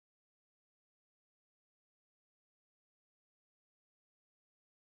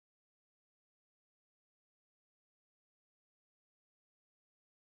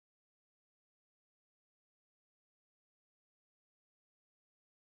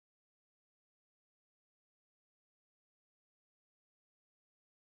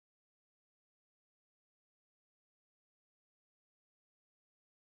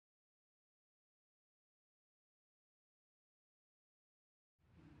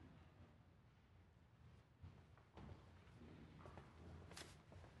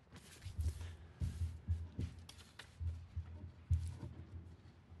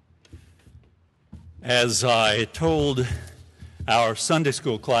As I told our Sunday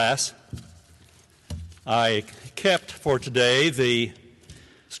school class, I kept for today the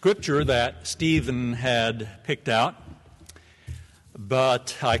scripture that Stephen had picked out,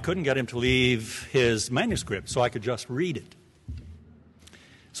 but I couldn't get him to leave his manuscript, so I could just read it.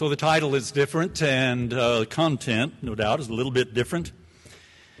 So the title is different, and the content, no doubt, is a little bit different.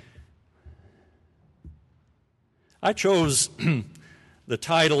 I chose the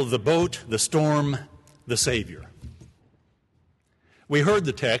title, The Boat, the Storm, the Savior. We heard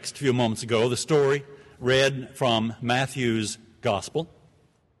the text a few moments ago, the story read from Matthew's Gospel.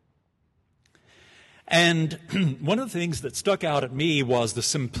 And one of the things that stuck out at me was the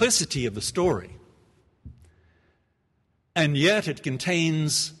simplicity of the story. And yet it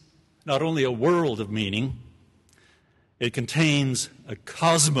contains not only a world of meaning, it contains a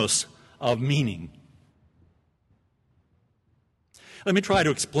cosmos of meaning. Let me try to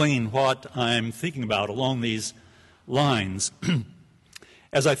explain what I'm thinking about along these lines.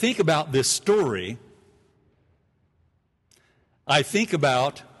 As I think about this story, I think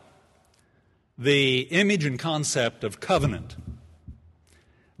about the image and concept of covenant.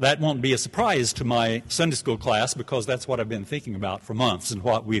 That won't be a surprise to my Sunday school class because that's what I've been thinking about for months and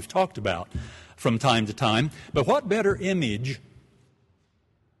what we've talked about from time to time. But what better image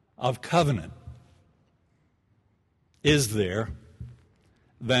of covenant is there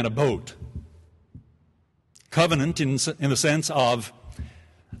than a boat? Covenant in the sense of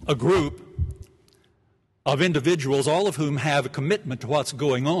a group of individuals, all of whom have a commitment to what's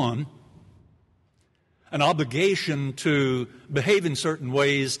going on, an obligation to behave in certain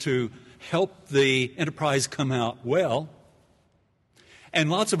ways to help the enterprise come out well,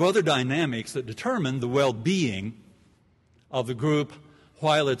 and lots of other dynamics that determine the well-being of the group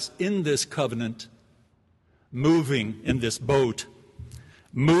while it's in this covenant, moving in this boat,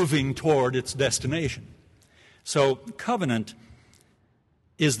 moving toward its destination. So covenant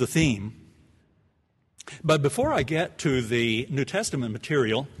is the theme. But before I get to the New Testament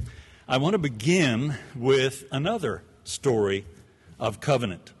material, I want to begin with another story of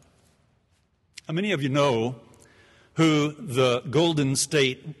covenant. How many of you know who the Golden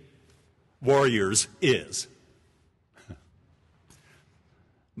State Warriors is?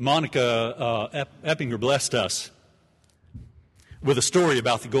 Monica Eppinger blessed us with a story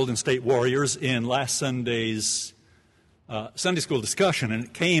about the Golden State Warriors in last Sunday's Sunday school discussion, and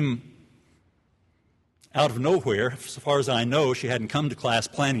it came out of nowhere. As far as I know, she hadn't come to class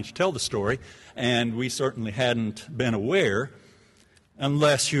planning to tell the story, and we certainly hadn't been aware,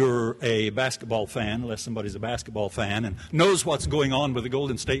 unless you're a basketball fan, unless somebody's a basketball fan and knows what's going on with the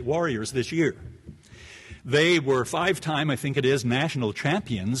Golden State Warriors this year. They were 5-time, I think it is, national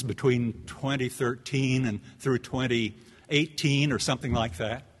champions between 2013 and through 2018 or something like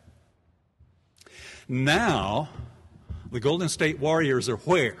that. Now, the Golden State Warriors are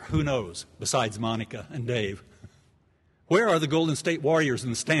where? Who knows, besides Monica and Dave? Where are the Golden State Warriors in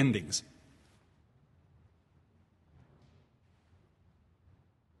the standings?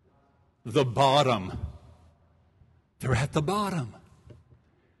 The bottom. They're at the bottom.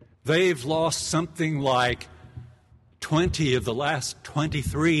 They've lost something like 20 of the last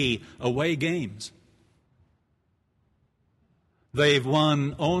 23 away games. They've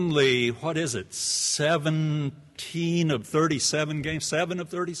won only, 17 of 37 games, 7 of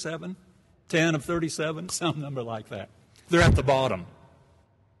 37, 10 of 37, some number like that. They're at the bottom.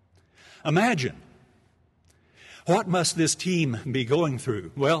 Imagine, what must this team be going through?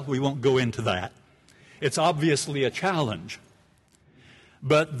 Well, we won't go into that. It's obviously a challenge.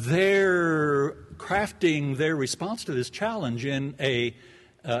 But they're crafting their response to this challenge in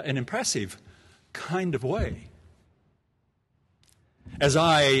an impressive kind of way. As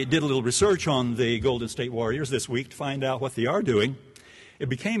I did a little research on the Golden State Warriors this week to find out what they are doing, it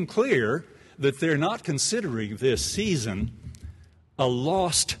became clear that they're not considering this season a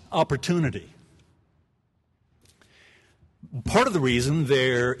lost opportunity. Part of the reason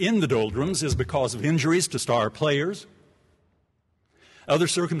they're in the doldrums is because of injuries to star players, other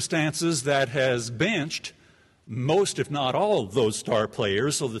circumstances that has benched most, if not all, of those star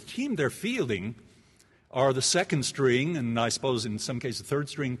players, so the team they're fielding are the second string, and I suppose in some cases third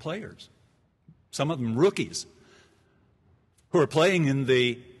string players. Some of them rookies who are playing in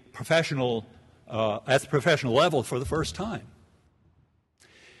the professional, at the professional level for the first time.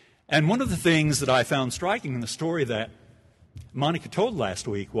 And one of the things that I found striking in the story that Monica told last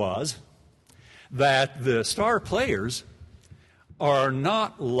week was that the star players are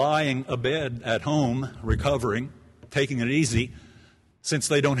not lying abed at home, recovering, taking it easy, since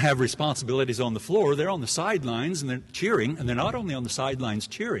they don't have responsibilities on the floor. They're on the sidelines and they're cheering, and they're not only on the sidelines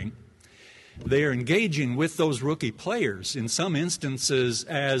cheering, they are engaging with those rookie players, in some instances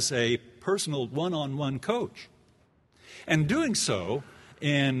as a personal one-on-one coach, and doing so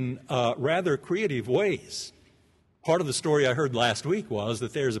in rather creative ways. Part of the story I heard last week was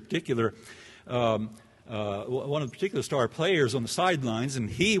that there's a particular, one of the particular star players on the sidelines, and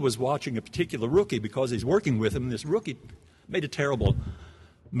he was watching a particular rookie because he's working with him, and this rookie made a terrible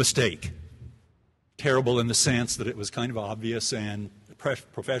mistake. Terrible in the sense that it was kind of obvious, and a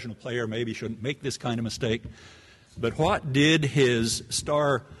professional player maybe shouldn't make this kind of mistake. But what did his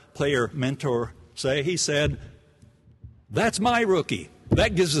star player mentor say? He said, "That's my rookie.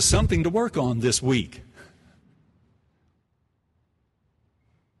 That gives us something to work on this week."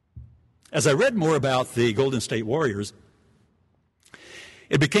 As I read more about the Golden State Warriors,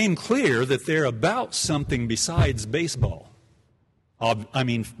 it became clear that they're about something besides baseball.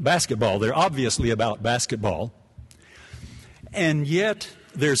 Basketball. They're obviously about basketball. And yet,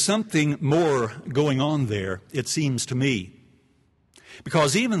 there's something more going on there, it seems to me.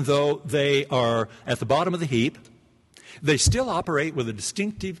 Because even though they are at the bottom of the heap, they still operate with a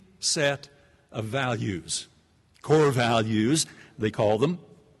distinctive set of values. Core values, they call them.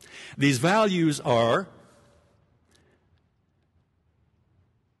 These values are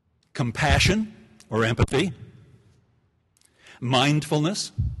compassion or empathy,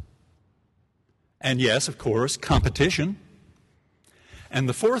 mindfulness, and yes, of course, competition. And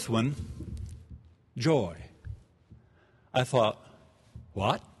the fourth one, joy. I thought,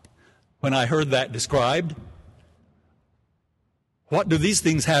 what? When I heard that described, what do these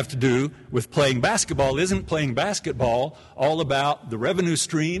things have to do with playing basketball? Isn't playing basketball all about the revenue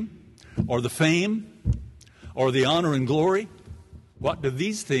stream or the fame or the honor and glory? What do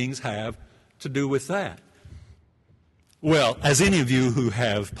these things have to do with that? Well, as any of you who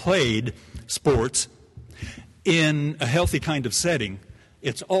have played sports in a healthy kind of setting,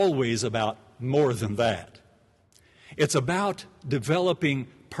 it's always about more than that. It's about developing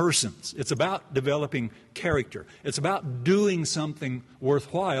persons. It's about developing character. It's about doing something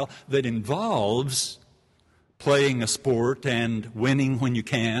worthwhile that involves playing a sport and winning when you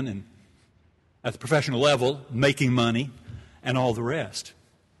can, and at the professional level, making money, and all the rest.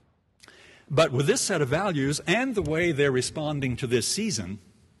 But with this set of values and the way they're responding to this season,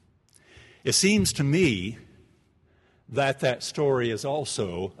 it seems to me that that story is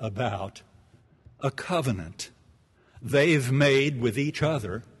also about a covenant they've made with each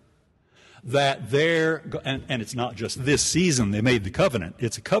other, that they're, and it's not just this season they made the covenant,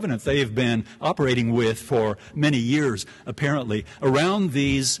 it's a covenant they've been operating with for many years, apparently, around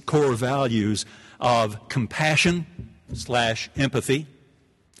these core values of compassion/empathy,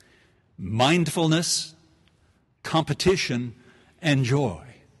 mindfulness, competition, and joy.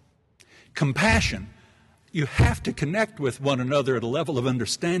 Compassion, you have to connect with one another at a level of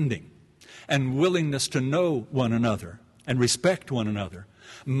understanding and willingness to know one another and respect one another.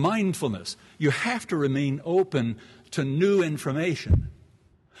 Mindfulness, you have to remain open to new information,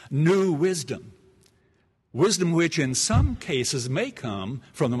 new wisdom, wisdom which in some cases may come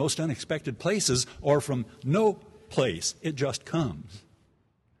from the most unexpected places or from no place. It just comes.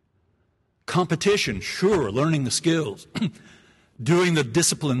 Competition, sure, learning the skills, doing the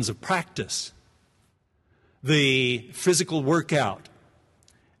disciplines of practice, the physical workout,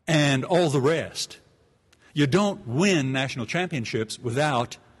 and all the rest. You don't win national championships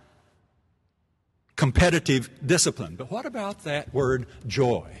without competitive discipline. But what about that word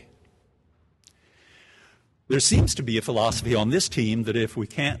joy? There seems to be a philosophy on this team that if we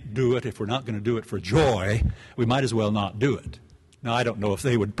can't do it, if we're not going to do it for joy, we might as well not do it. Now, I don't know if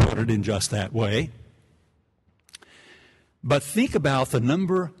they would put it in just that way. But think about the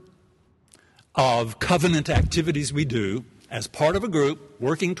number of covenant activities we do as part of a group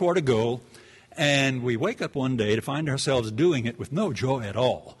working toward a goal, and we wake up one day to find ourselves doing it with no joy at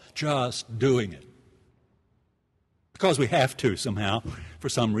all, just doing it. Because we have to somehow, for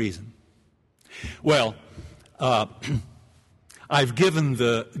some reason. Well, I've given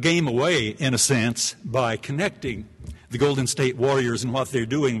the game away, in a sense, by connecting the Golden State Warriors and what they're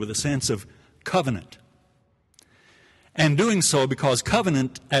doing with a sense of covenant. And doing so because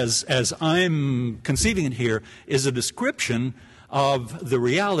covenant, as I'm conceiving it here, is a description of the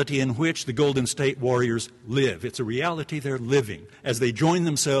reality in which the Golden State Warriors live. It's a reality they're living as they join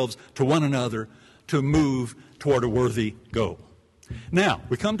themselves to one another to move toward a worthy goal. Now,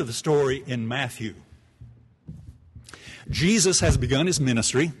 we come to the story in Matthew. Jesus has begun his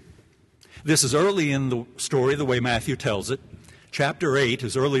ministry. This is early in the story, the way Matthew tells it. Chapter 8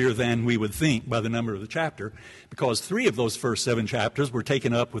 is earlier than we would think by the number of the chapter, because 3 of those first 7 chapters were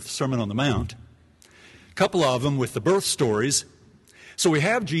taken up with the Sermon on the Mount, a couple of them with the birth stories. So we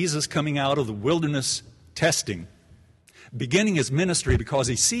have Jesus coming out of the wilderness testing, beginning his ministry because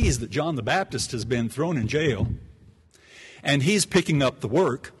he sees that John the Baptist has been thrown in jail, and he's picking up the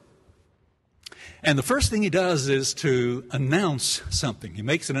work. And the first thing he does is to announce something. He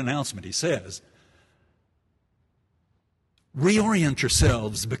makes an announcement. He says, reorient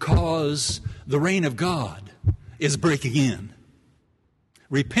yourselves because the reign of God is breaking in.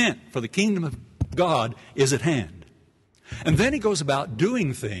 Repent, for the kingdom of God is at hand. And then he goes about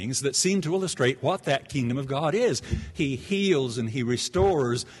doing things that seem to illustrate what that kingdom of God is. He heals and he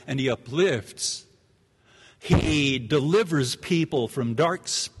restores and he uplifts. He delivers people from dark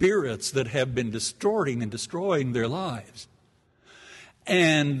spirits that have been distorting and destroying their lives.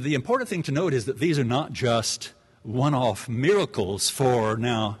 And the important thing to note is that these are not just one-off miracles for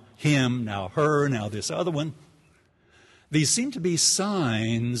now him, now her, now this other one. These seem to be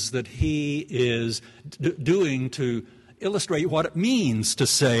signs that he is doing to illustrate what it means to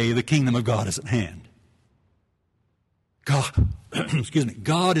say the kingdom of God is at hand.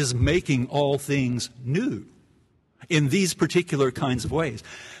 God is making all things new in these particular kinds of ways.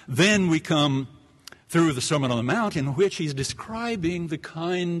 Then we come through the Sermon on the Mount, in which he's describing the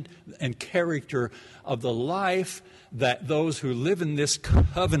kind and character of the life that those who live in this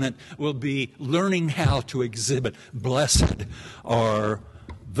covenant will be learning how to exhibit. Blessed are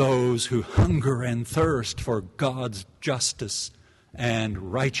those who hunger and thirst for God's justice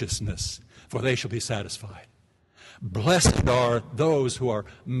and righteousness, for they shall be satisfied. Blessed are those who are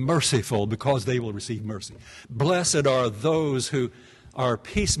merciful, because they will receive mercy. Blessed are those who are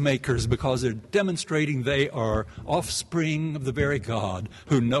peacemakers, because they're demonstrating they are offspring of the very God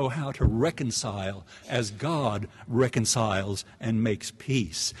who know how to reconcile as God reconciles and makes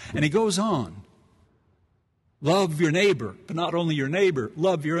peace. And he goes on. Love your neighbor, but not only your neighbor,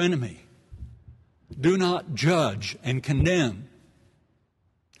 love your enemy. Do not judge and condemn.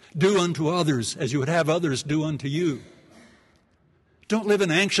 Do unto others as you would have others do unto you. Don't live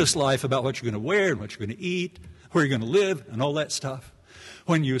an anxious life about what you're going to wear and what you're going to eat, where you're going to live, and all that stuff.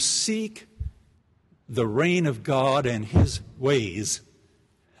 When you seek the reign of God and his ways,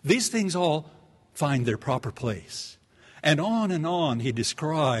 these things all find their proper place. And on he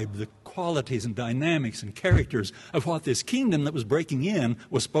described the qualities and dynamics and characters of what this kingdom that was breaking in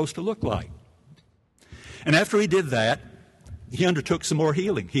was supposed to look like. And after he did that, he undertook some more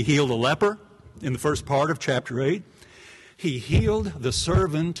healing. He healed a leper in the first part of chapter 8. He healed the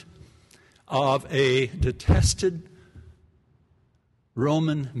servant of a detested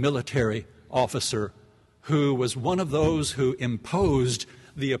Roman military officer who was one of those who imposed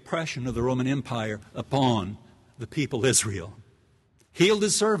the oppression of the Roman Empire upon the people Israel. Healed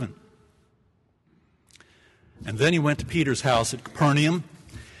his servant. And then he went to Peter's house at Capernaum.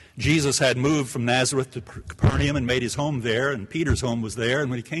 Jesus had moved from Nazareth to Capernaum and made his home there, and Peter's home was there. And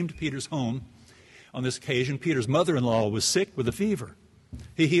when he came to Peter's home, on this occasion, Peter's mother-in-law was sick with a fever.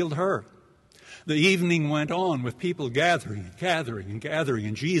 He healed her. The evening went on with people gathering,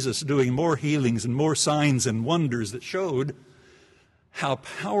 and Jesus doing more healings and more signs and wonders that showed how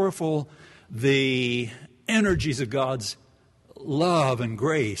powerful the energies of God's love and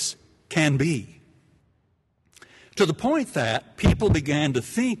grace can be. To the point that people began to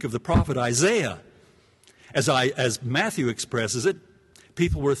think of the prophet Isaiah. As Matthew expresses it,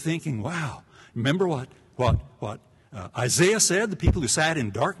 people were thinking, wow, remember what Isaiah said? The people who sat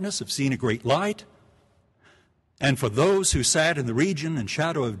in darkness have seen a great light. And for those who sat in the region and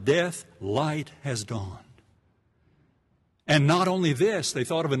shadow of death, light has dawned. And not only this, they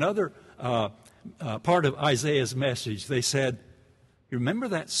thought of another part of Isaiah's message. They said, you remember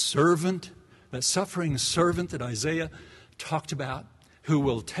that servant, that suffering servant that Isaiah talked about, who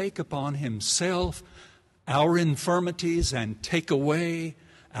will take upon himself our infirmities and take away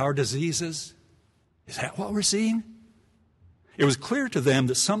our diseases? Is that what we're seeing? It was clear to them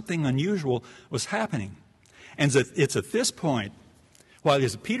that something unusual was happening. And it's at this point, while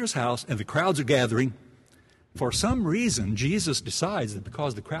he's at Peter's house and the crowds are gathering, for some reason, Jesus decides that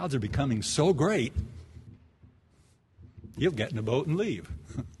because the crowds are becoming so great, he'll get in a boat and leave.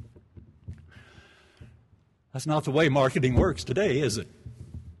 That's not the way marketing works today, is it?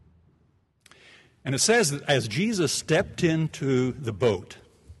 And it says that as Jesus stepped into the boat,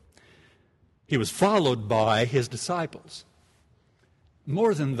 he was followed by his disciples.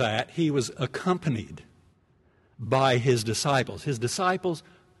 More than that, he was accompanied by his disciples. His disciples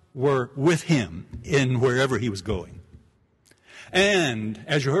were with him in wherever he was going. And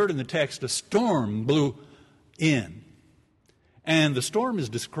as you heard in the text, a storm blew in. And the storm is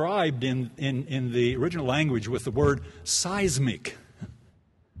described in the original language with the word seismic.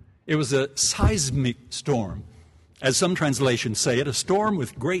 It was a seismic storm. As some translations say it, a storm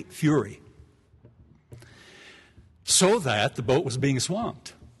with great fury, so that the boat was being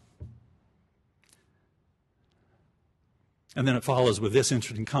swamped. And then it follows with this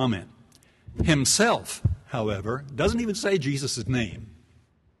interesting comment. Himself, however, doesn't even say Jesus' name.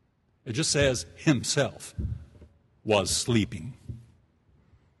 It just says himself was sleeping.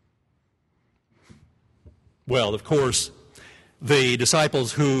 Well, of course, the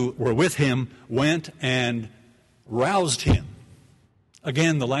disciples who were with him went and roused him.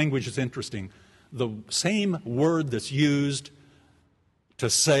 Again, the language is interesting. The same word that's used to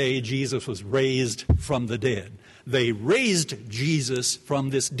say Jesus was raised from the dead. They raised Jesus from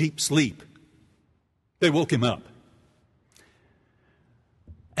this deep sleep. They woke him up.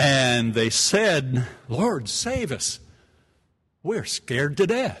 And they said, Lord, save us. We're scared to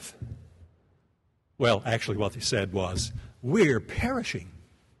death. Well, actually what they said was, we're perishing.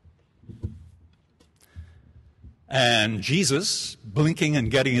 And Jesus, blinking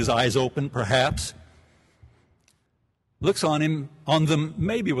and getting his eyes open, perhaps, looks on them,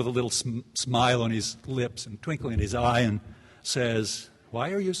 maybe with a little smile on his lips and twinkle in his eye, and says,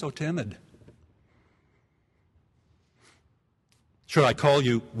 why are you so timid? Should I call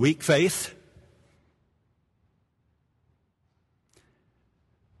you weak faith?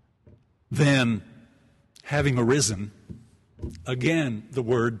 Then, having arisen, again the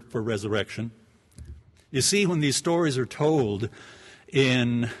word for resurrection. You see, when these stories are told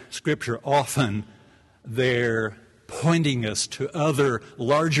in Scripture, often they're pointing us to other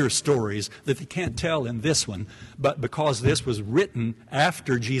larger stories that they can't tell in this one. But because this was written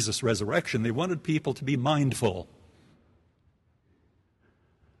after Jesus' resurrection, they wanted people to be mindful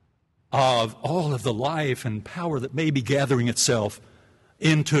of all of the life and power that may be gathering itself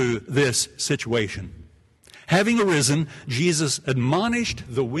into this situation. Having arisen, Jesus admonished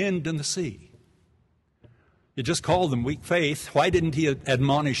the wind and the sea. You just called them weak faith. Why didn't he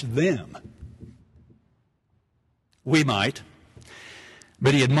admonish them? We might.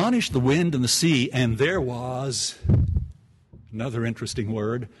 But he admonished the wind and the sea, and there was, another interesting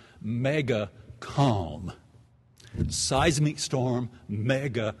word, mega calm. Seismic storm,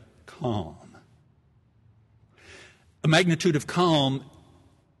 mega calm. A magnitude of calm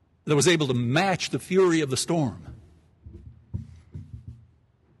that was able to match the fury of the storm.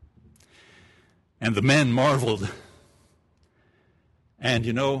 And the men marveled. And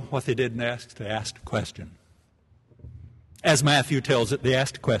you know what they did next? They asked a question. As Matthew tells it, they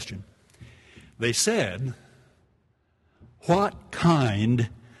asked a question. They said, what kind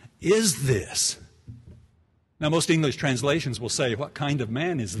is this? Now, most English translations will say, what kind of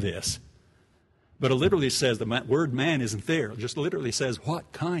man is this? But it literally says, the word man isn't there. It just literally says,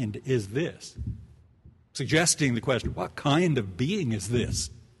 what kind is this? Suggesting the question, what kind of being is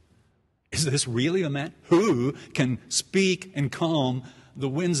this? Is this really a man? Who can speak and calm the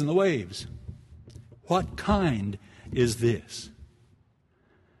winds and the waves? What kind is this?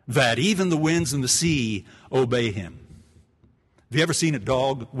 That even the winds and the sea obey him. Have you ever seen a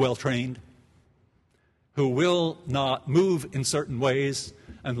dog well trained who will not move in certain ways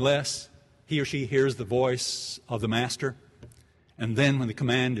unless he or she hears the voice of the master? And then when the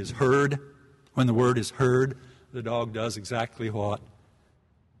command is heard, when the word is heard, the dog does exactly what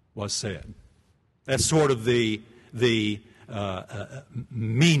was said. That's sort of the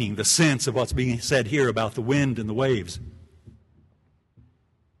meaning, the sense of what's being said here about the wind and the waves.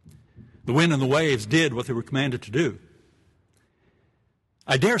 The wind and the waves did what they were commanded to do.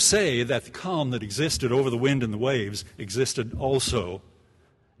 I dare say that the calm that existed over the wind and the waves existed also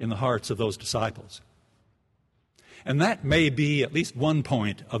in the hearts of those disciples. And that may be at least one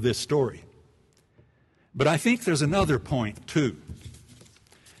point of this story. But I think there's another point too.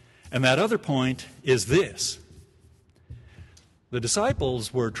 And that other point is this. The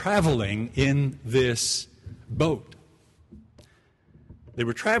disciples were traveling in this boat. They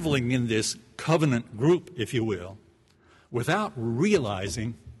were traveling in this covenant group, if you will, without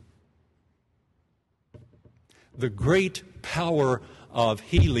realizing the great power of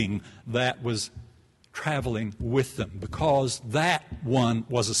healing that was traveling with them, because that one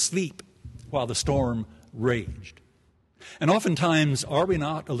was asleep while the storm raged. And oftentimes, are we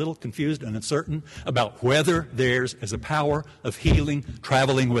not a little confused and uncertain about whether there's a power of healing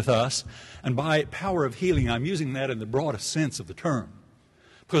traveling with us? And by power of healing, I'm using that in the broadest sense of the term,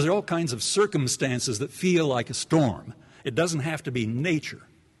 because there are all kinds of circumstances that feel like a storm. It doesn't have to be nature.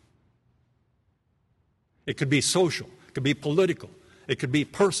 It could be social. It could be political. It could be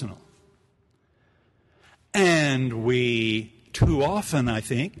personal. And we too often, I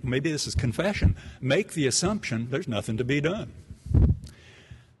think, maybe this is confession, make the assumption there's nothing to be done.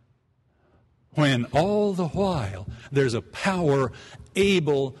 when all the while there's a power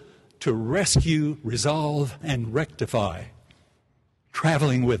able to rescue, resolve, and rectify,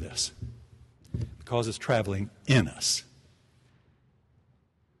 traveling with us, because it's traveling in us.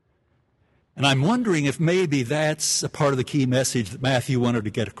 And I'm wondering if maybe that's a part of the key message that Matthew wanted to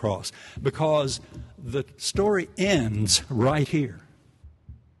get across, because the story ends right here.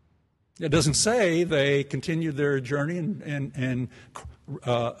 It doesn't say they continued their journey and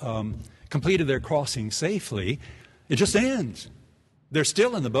completed their crossing safely. It just ends. They're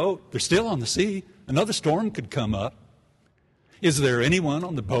still in the boat. They're still on the sea. Another storm could come up. Is there anyone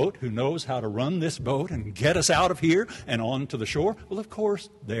on the boat who knows how to run this boat and get us out of here and onto the shore? Well, of course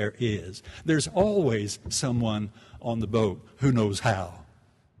there is. There's always someone on the boat who knows how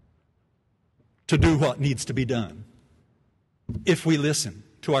to do what needs to be done if we listen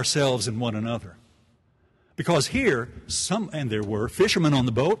to ourselves and one another. Because here, and there were fishermen on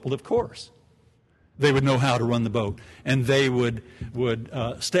the boat, well, of course, they would know how to run the boat, and they would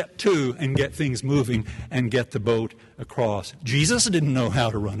step to and get things moving and get the boat across. Jesus didn't know how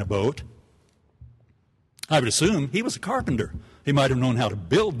to run a boat. I would assume he was a carpenter. He might have known how to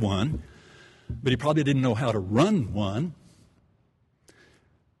build one, but he probably didn't know how to run one,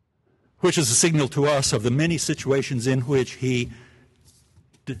 which is a signal to us of the many situations in which he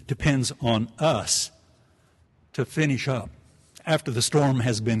depends on us to finish up after the storm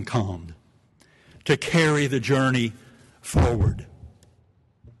has been calmed, to carry the journey forward.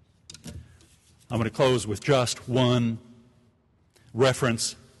 I'm going to close with just one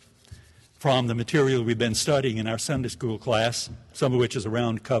reference from the material we've been studying in our Sunday school class, some of which is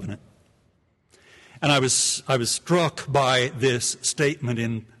around covenant. And I was struck by this statement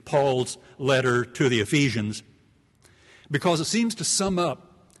in Paul's letter to the Ephesians, because it seems to sum up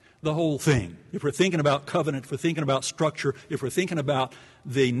the whole thing. If we're thinking about covenant, if we're thinking about structure, if we're thinking about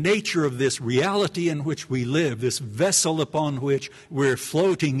the nature of this reality in which we live, this vessel upon which we're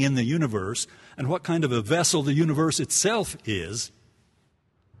floating in the universe, and what kind of a vessel the universe itself is,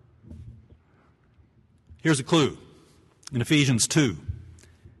 here's a clue in Ephesians 2.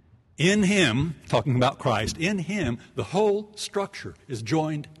 In him, talking about Christ, in him the whole structure is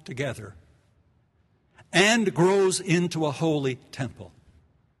joined together and grows into a holy temple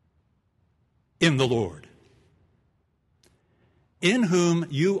in the Lord, in whom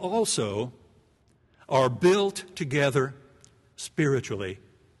you also are built together spiritually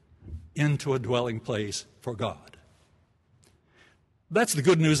into a dwelling place for God. That's the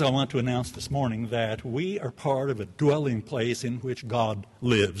good news I want to announce this morning, that we are part of a dwelling place in which God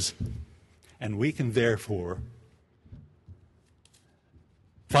lives, and we can therefore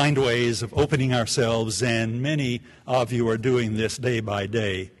find ways of opening ourselves, and many of you are doing this day by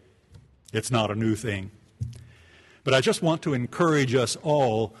day. It's not a new thing. But I just want to encourage us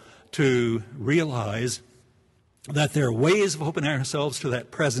all to realize that there are ways of opening ourselves to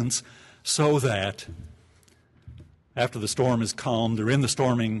that presence, so that after the storm is calmed, or in the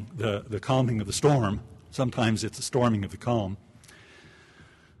storming, the calming of the storm, sometimes it's the storming of the calm,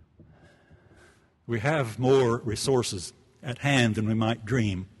 we have more resources at hand than we might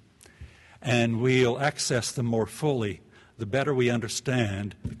dream, and we'll access them more fully the better we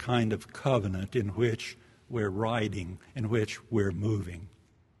understand the kind of covenant in which we're riding, in which we're moving.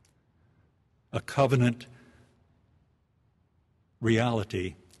 A covenant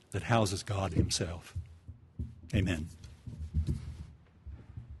reality that houses God himself. Amen.